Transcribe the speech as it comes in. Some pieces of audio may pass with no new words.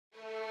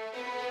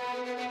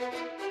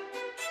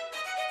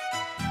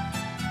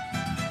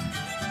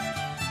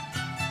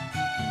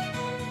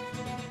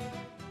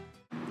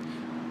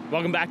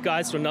Welcome back,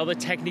 guys, to another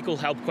technical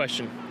help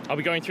question. I'll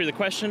be going through the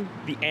question,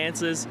 the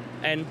answers,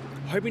 and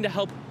hoping to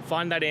help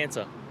find that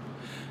answer.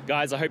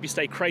 Guys, I hope you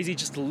stay crazy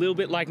just a little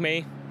bit like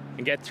me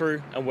and get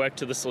through and work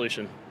to the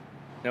solution.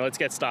 Now let's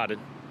get started.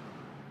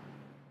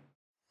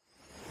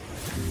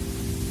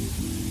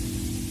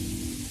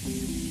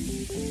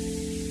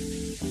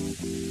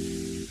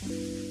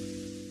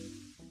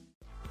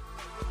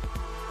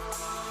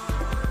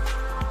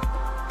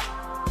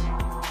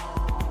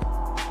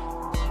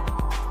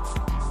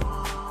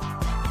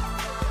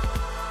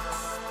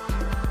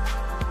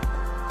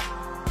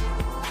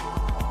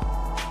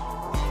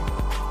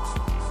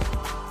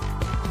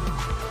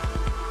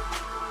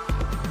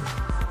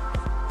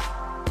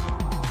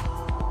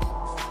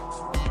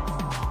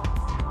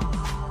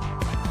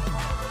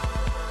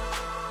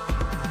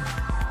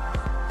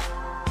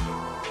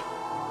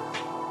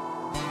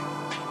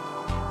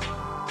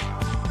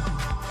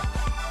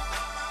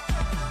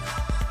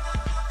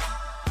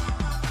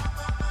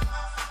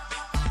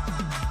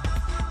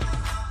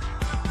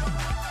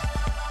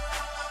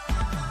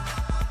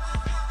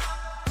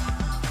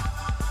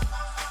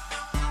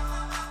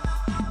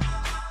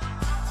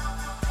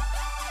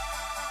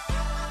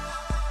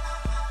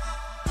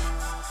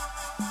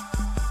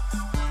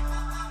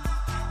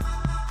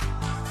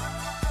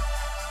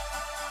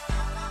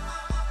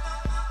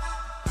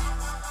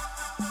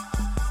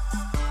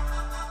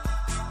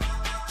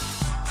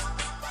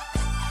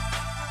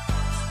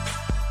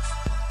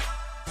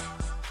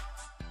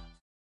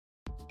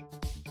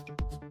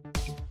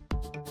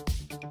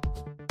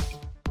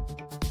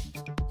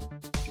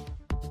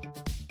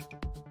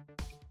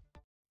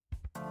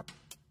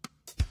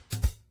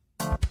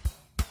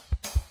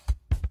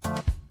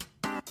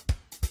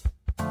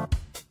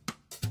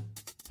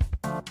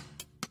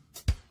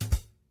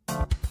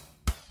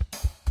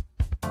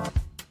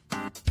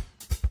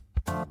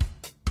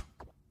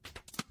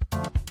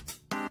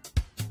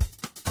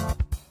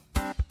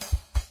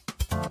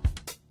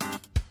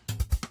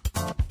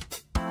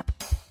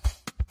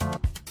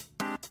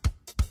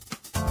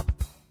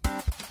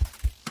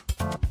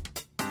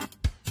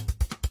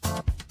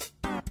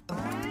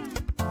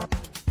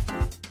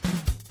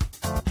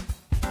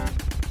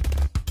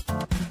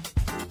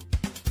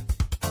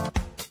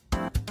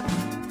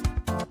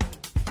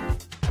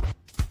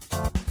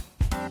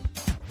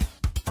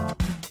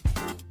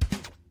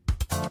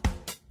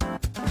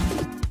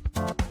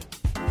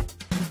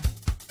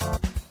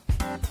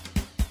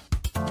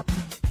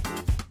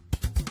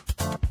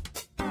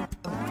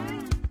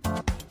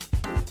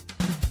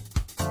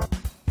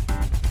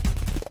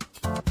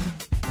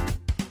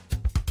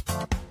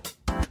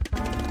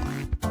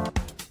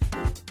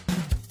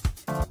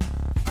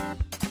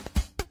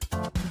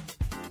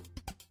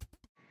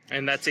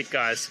 And that's it,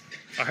 guys.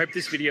 I hope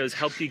this video has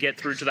helped you get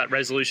through to that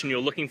resolution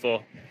you're looking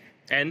for.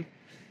 And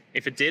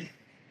if it did,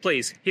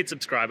 please hit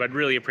subscribe. I'd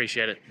really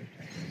appreciate it.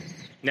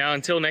 Now,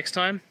 until next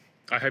time,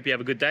 I hope you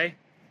have a good day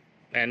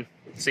and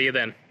see you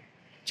then.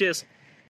 Cheers.